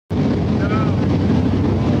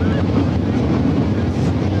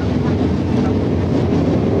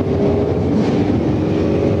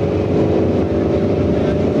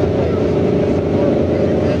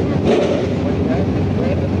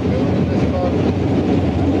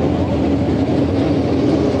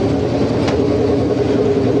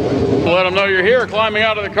here, climbing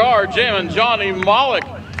out of the car, John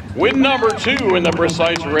Mollick. Win number 2 in the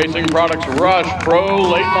Policz Racing Products Rush Pro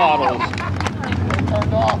Late Models.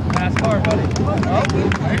 Fast car, buddy.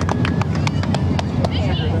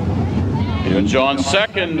 Even John's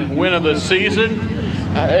second win of the season.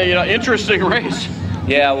 Interesting race.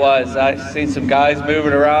 Yeah, it was. I seen some guys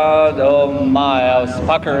moving around. Oh my, I was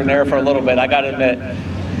puckering there for a little bit, I gotta admit.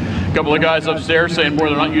 A couple of guys upstairs saying, boy,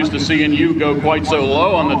 they're not used to seeing you go quite so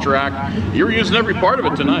low on the track. You were using every part of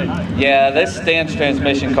it tonight. Yeah, this Stance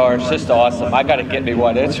transmission car is just awesome. I gotta get me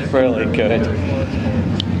one. It's really good.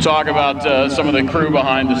 Talk about some of the crew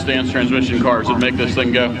behind the Stance transmission cars that make this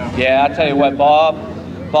thing go. Yeah, I tell you what,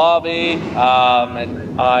 Bobby,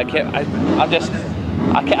 and I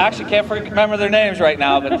actually can't remember their names right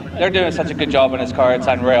now, but they're doing such a good job on this car. It's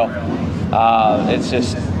unreal. It's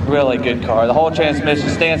just really good car. The whole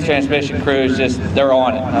Stance transmission crew is just, they're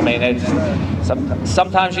on it. I mean, it's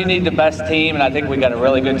sometimes you need the best team, and I think we got a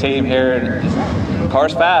really good team here, and the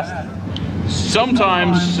car's fast.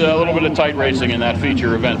 Sometimes a little bit of tight racing in that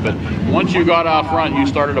feature event, but once you got out front, you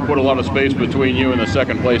started to put a lot of space between you and the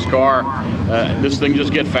second place car. This thing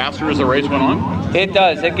just get faster as the race went on? It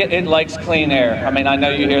does. It likes clean air. I mean, I know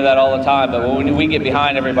you hear that all the time, but when we get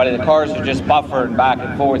behind everybody, the cars are just buffering back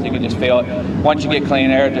and forth. You can just feel it. Once you get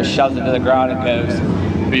clean air, it just shoves it to the ground and goes.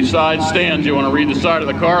 Besides stands, you want to read the side of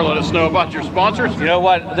the car, let us know about your sponsors? You know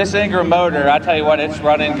what, this Ingram motor, I tell you what, it's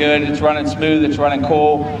running good, it's running smooth, it's running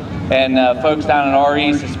cool, and folks down in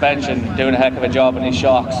RE Suspension doing a heck of a job in these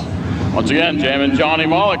shocks. Once again, John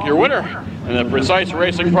Mollick, your winner in the Policz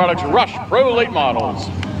Racing Products Rush Pro Late Models.